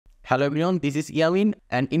Hello everyone, this is Yamin,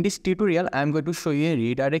 and in this tutorial I am going to show you a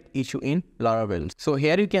redirect issue in Laravel. So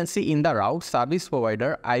here you can see in the route service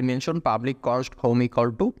provider I mentioned public const home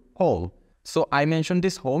equal to home. So I mentioned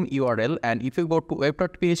this home URL, and if you go to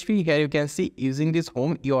web.php, here you can see using this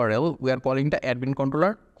home URL we are calling the admin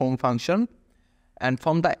controller home function, and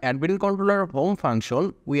from the admin controller home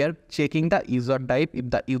function we are checking the user type. If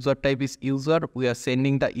the user type is user, we are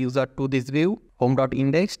sending the user to this view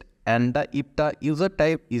home.indexed. And if the user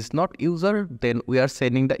type is not user, then we are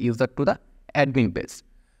sending the user to the admin page.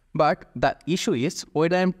 But the issue is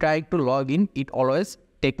when I am trying to log in, it always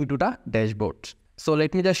takes me to the dashboard. So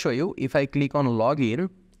let me just show you. If I click on login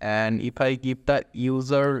and if I give the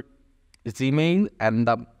user Gmail and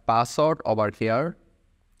the password over here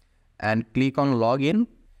and click on login,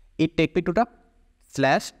 it takes me to the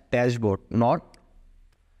 /dashboard, not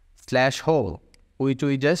 /home, which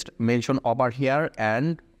we just mentioned over here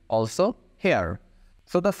and also here.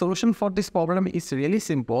 So the solution for this problem is really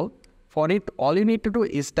simple. For it, all you need to do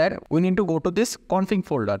is that we need to go to this config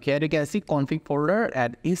folder. Here you can see config folder,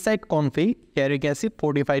 and inside config, here you can see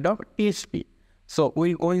fortify.php. So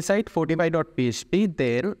we'll go inside fortify.php.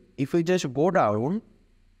 There, if we just go down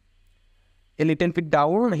a little bit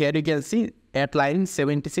down, here you can see at line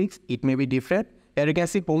 76, it may be different. Here you can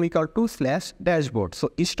see home equal to /dashboard.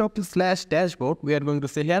 So instead of /dashboard, we are going to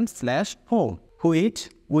say here /home, which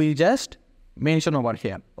we just mention over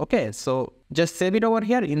here. Okay, so just save it over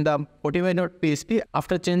here in the fortify.php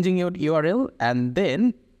after changing your URL, and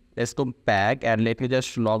then let's go back and let me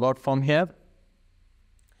just log out from here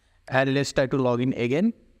and let's try to log in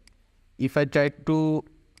again. If I try to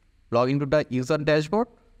log into the user dashboard,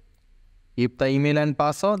 if the email and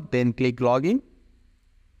password, then click login.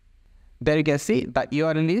 There you can see the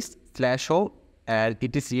URL is /home and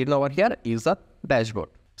it is written over here user dashboard.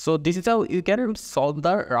 So this is how you can solve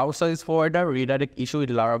the RouteServiceProvider redirect issue with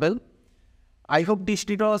Laravel. I hope this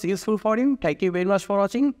tutorial was useful for you. Thank you very much for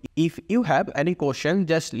watching. If you have any question,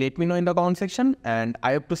 just let me know in the comment section, and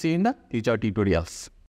I hope to see you in the future tutorials.